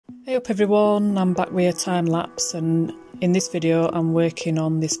up everyone, I'm back with a time lapse, and in this video I'm working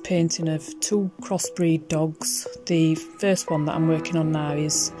on this painting of two crossbreed dogs. The first one that I'm working on now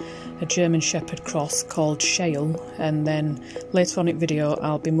is a German Shepherd cross called Shale, and then later on in the video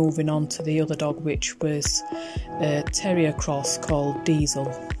I'll be moving on to the other dog, which was a Terrier cross called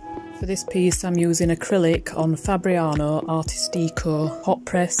Diesel. For this piece I'm using acrylic on Fabriano Artistico hot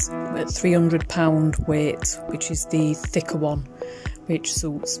press at £300 weight, which is the thicker one, which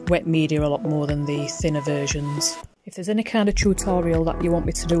suits wet media a lot more than the thinner versions. If there's any kind of tutorial that you want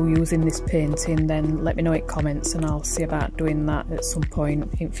me to do using this painting, then let me know in comments and I'll see about doing that at some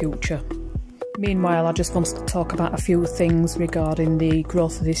point in future. Meanwhile, I just wanted to talk about a few things regarding the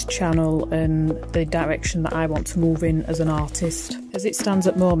growth of this channel and the direction that I want to move in as an artist. As it stands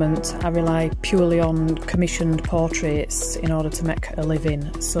at the moment, I rely purely on commissioned portraits in order to make a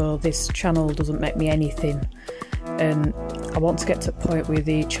living, so this channel doesn't make me anything. And I want to get to a point where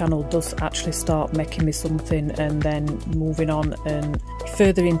the channel does actually start making me something, and then moving on and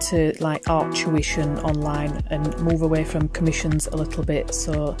further into like art tuition online and move away from commissions a little bit,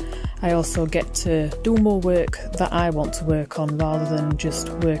 so I also get to do more work that I want to work on rather than just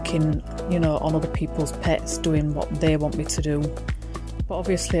working, you know, on other people's pets, doing what they want me to do. But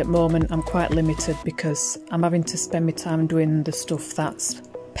obviously at the moment I'm quite limited because I'm having to spend my time doing the stuff that's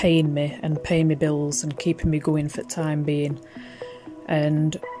paying me and paying me bills and keeping me going for the time being,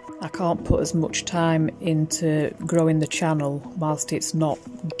 and I can't put as much time into growing the channel whilst it's not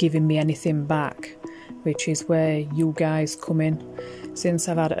giving me anything back, which is where you guys come in. Since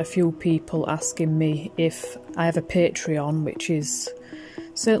I've had a few people asking me if I have a Patreon, which is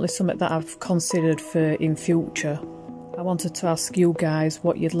certainly something that I've considered for in future, I wanted to ask you guys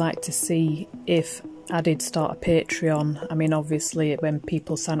what you'd like to see if I did start a Patreon. I mean, obviously when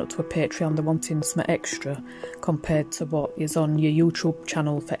people sign up to a Patreon they're wanting something extra compared to what is on your YouTube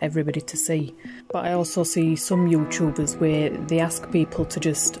channel for everybody to see. But I also see some YouTubers where they ask people to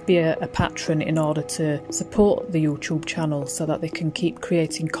just be a patron in order to support the YouTube channel so that they can keep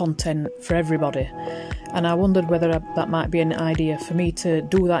creating content for everybody. And I wondered whether that might be an idea for me to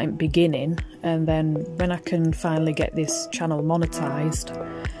do that in the beginning, and then when I can finally get this channel monetized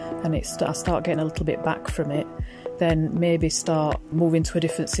and I start getting a little bit back from it, then maybe start moving to a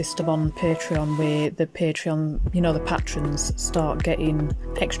different system on Patreon where the Patreon, you know, the patrons start getting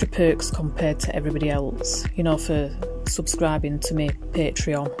extra perks compared to everybody else, you know, for subscribing to me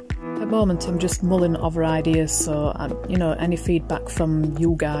Patreon. At the moment I'm just mulling over ideas, so you know, any feedback from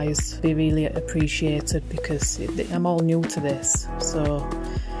you guys would be really appreciated because I'm all new to this, so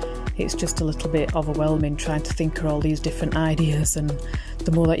it's just a little bit overwhelming trying to think of all these different ideas, and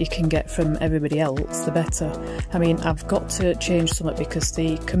the more that you can get from everybody else the better. I mean, I've got to change something because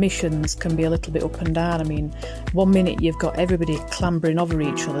the commissions can be a little bit up and down. I mean, one minute you've got everybody clambering over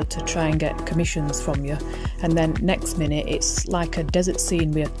each other to try and get commissions from you, and then next minute it's like a desert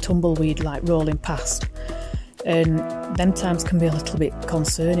scene with a tumbleweed like rolling past. And them times can be a little bit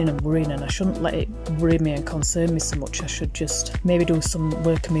concerning and worrying, and I shouldn't let it worry me and concern me so much. I should just maybe do some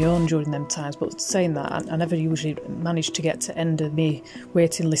work of my own during them times. But saying that, I never usually manage to get to end of me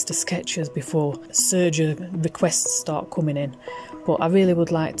waiting list of sketches before a surge of requests start coming in. But I really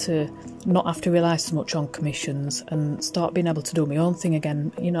would like to not have to rely so much on commissions and start being able to do my own thing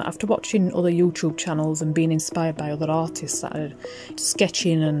again. You know, after watching other YouTube channels and being inspired by other artists that are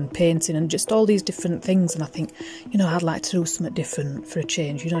sketching and painting and just all these different things, and I think, you know, I'd like to do something different for a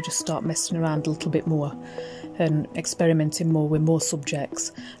change, you know, just start messing around a little bit more and experimenting more with more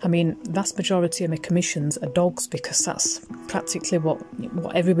subjects. I mean, vast majority of my commissions are dogs because that's practically what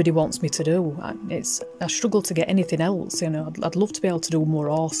everybody wants me to do. I struggle to get anything else, you know. I'd love to be able to do more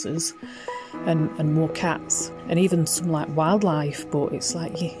horses and more cats and even some like wildlife, but it's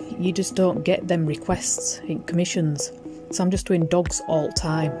like you just don't get them requests in commissions. So I'm just doing dogs all the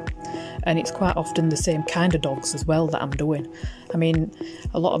time, and it's quite often the same kind of dogs as well that I'm doing. I mean,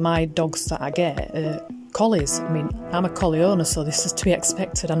 a lot of my dogs that I get are collies. I mean, I'm a collie owner, so this is to be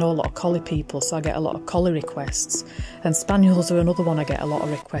expected. I know a lot of collie people, so I get a lot of collie requests, and spaniels are another one I get a lot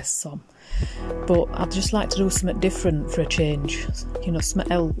of requests on. But I'd just like to do something different for a change, you know,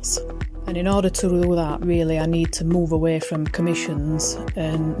 something else. And in order to do that, really, I need to move away from commissions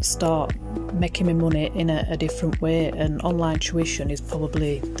and start making my money in a different way, and online tuition is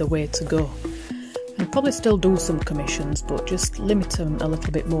probably the way to go. And probably still do some commissions, but just limit them a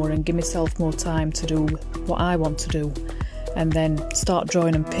little bit more and give myself more time to do what I want to do, and then start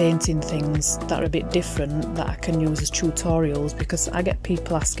drawing and painting things that are a bit different that I can use as tutorials, because I get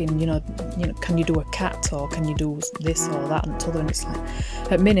people asking, you know, can you do a cat, or can you do this or that and t'other, and it's like, at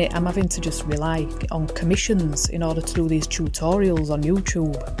the minute I'm having to just rely on commissions in order to do these tutorials on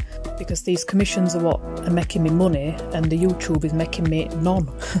YouTube. because these commissions are what are making me money and the YouTube is making me none.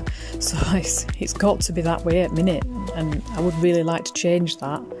 So it's got to be that way at the minute, and I would really like to change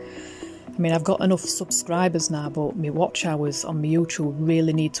that. I mean, I've got enough subscribers now, but my watch hours on my YouTube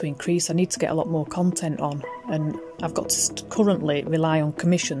really need to increase. I need to get a lot more content on, and I've got to currently rely on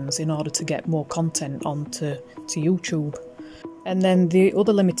commissions in order to get more content onto YouTube. And then the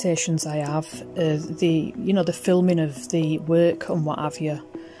other limitations I have are the filming of the work and what have you,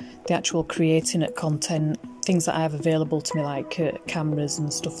 the actual creating of content, things that I have available to me like cameras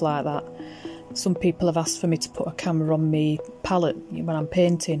and stuff like that. Some people have asked for me to put a camera on my palette when I'm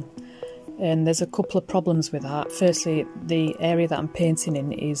painting, and there's a couple of problems with that. Firstly, the area that I'm painting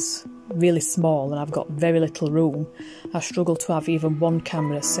in is really small and I've got very little room. I struggle to have even one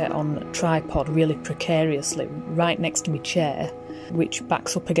camera set on a tripod really precariously right next to my chair, which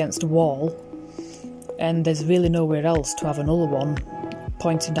backs up against a wall, and there's really nowhere else to have another one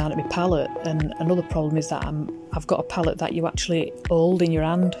pointing down at my palette. And another problem is that I've got a palette that you actually hold in your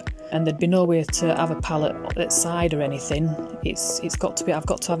hand, and there'd be no way to have a palette at side or anything. I've got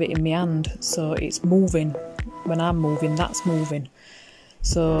to have it in my hand, so it's moving. When I'm moving, that's moving.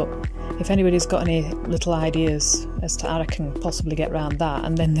 So if anybody's got any little ideas as to how I can possibly get around that.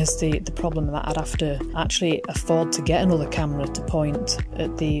 And then there's the problem that I'd have to actually afford to get another camera to point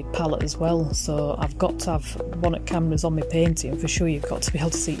at the palette as well. So I've got to have one of cameras on my painting. For sure, you've got to be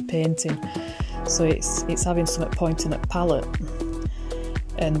able to see painting. So it's having something pointing at palette.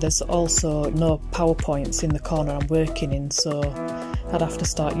 And there's also no PowerPoints in the corner I'm working in, so I'd have to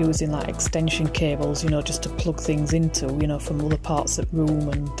start using like extension cables, just to plug things into, from other parts of the room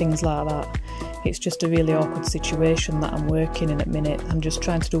and things like that. It's just a really awkward situation that I'm working in at the minute. I'm just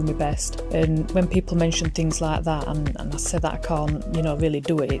trying to do my best. And when people mention things like that, and I say that I can't, really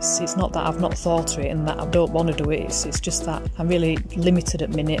do it, it's not that I've not thought of it and that I don't want to do it. It's just that I'm really limited at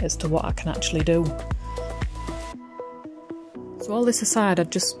the minute as to what I can actually do. So all this aside,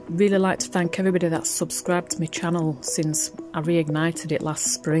 I'd just really like to thank everybody that's subscribed to my channel since I reignited it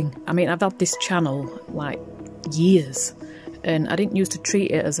last spring. I mean, I've had this channel like years, and I didn't used to treat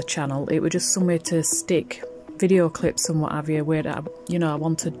it as a channel. It was just somewhere to stick video clips and what have you, where I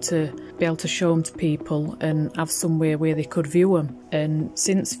wanted to be able to show them to people and have somewhere where they could view them. And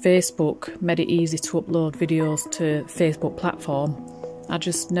since Facebook made it easy to upload videos to Facebook platform, I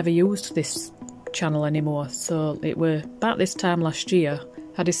just never used this channel anymore. So it were about this time last year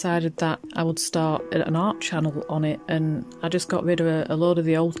I decided that I would start an art channel on it, and I just got rid of a load of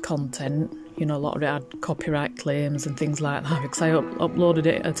the old content. A lot of it had copyright claims and things like that, because I uploaded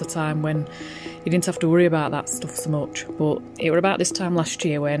it at a time when you didn't have to worry about that stuff so much. But it were about this time last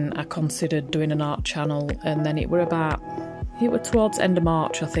year when I considered doing an art channel, and then it were towards end of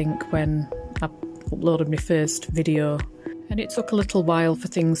March, I think, when I uploaded my first video. And it took a little while for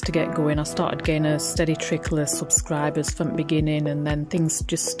things to get going. I started getting a steady trickle of subscribers from the beginning, and then things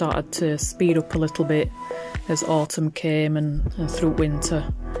just started to speed up a little bit as autumn came and through winter.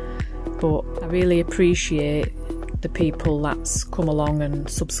 But I really appreciate the people that's come along and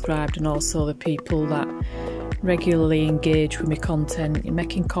subscribed, and also the people that regularly engage with my content,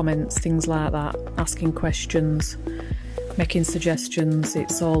 making comments, things like that, asking questions, making suggestions.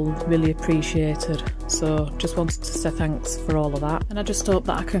 It's all really appreciated. So just wanted to say thanks for all of that, and I just hope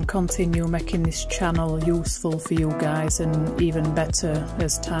that I can continue making this channel useful for you guys, and even better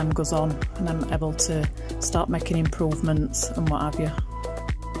as time goes on and I'm able to start making improvements and what have you.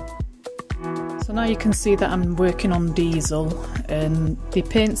 So now you can see that I'm working on diesel, and the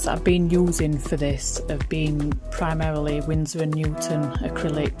paints that I've been using for this have been primarily Winsor & Newton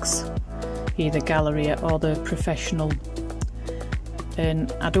acrylics, either Gallery or the professional.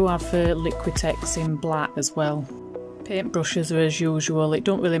 And I do have Liquitex in black as well. Paintbrushes are as usual. It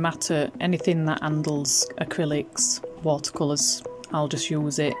don't really matter, anything that handles acrylics, watercolours, I'll just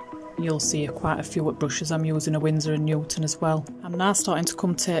use it. You'll see quite a few brushes. I'm using a Winsor & Newton as well. I'm now starting to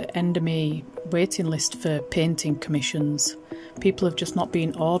come to end of my waiting list for painting commissions. People have just not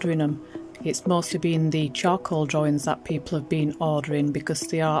been ordering them. It's mostly been the charcoal drawings that people have been ordering because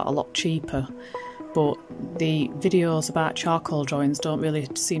they are a lot cheaper. But the videos about charcoal drawings don't really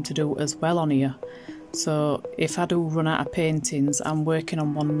seem to do as well on here. So if I do run out of paintings, I'm working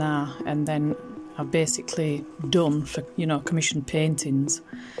on one now, and then I've basically done for, commissioned paintings.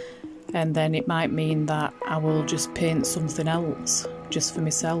 And then it might mean that I will just paint something else just for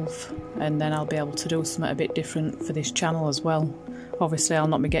myself, and then I'll be able to do something a bit different for this channel as well. Obviously I'll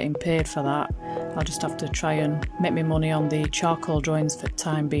not be getting paid for that. I'll just have to try and make my money on the charcoal drawings for the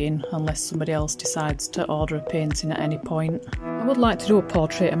time being, unless somebody else decides to order a painting at any point. I would like to do a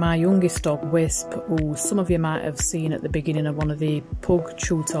portrait of my youngest dog, Wisp, who some of you might have seen at the beginning of one of the pug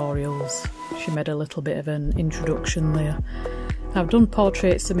tutorials. She made a little bit of an introduction there. I've done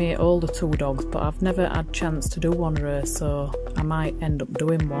portraits of my older two dogs, but I've never had a chance to do one of her, so I might end up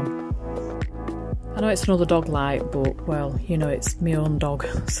doing one. I know it's another dog like, but well, you know, it's my own dog,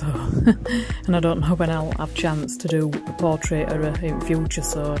 so and I don't know when I'll have a chance to do a portrait of her in future,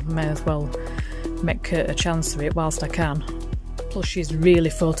 so I may as well make a chance of it whilst I can. Plus she's really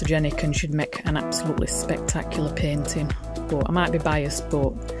photogenic and she'd make an absolutely spectacular painting. But I might be biased,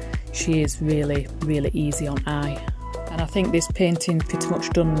 but she is really, really easy on eye. And I think this painting pretty much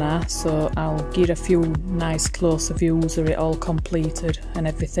done now, so I'll give a few nice closer views of it all completed and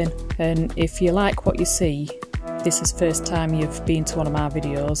everything. And if you like what you see, this is the first time you've been to one of my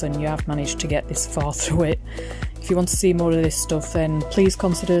videos and you have managed to get this far through it. If you want to see more of this stuff, then please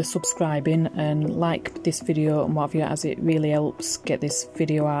consider subscribing and like this video and what have you, as it really helps get this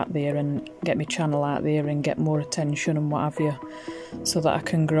video out there and get my channel out there and get more attention and what have you, so that I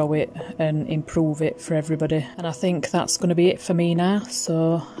can grow it and improve it for everybody. And I think that's going to be it for me now,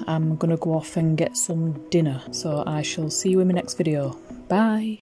 so I'm going to go off and get some dinner. So I shall see you in my next video. Bye!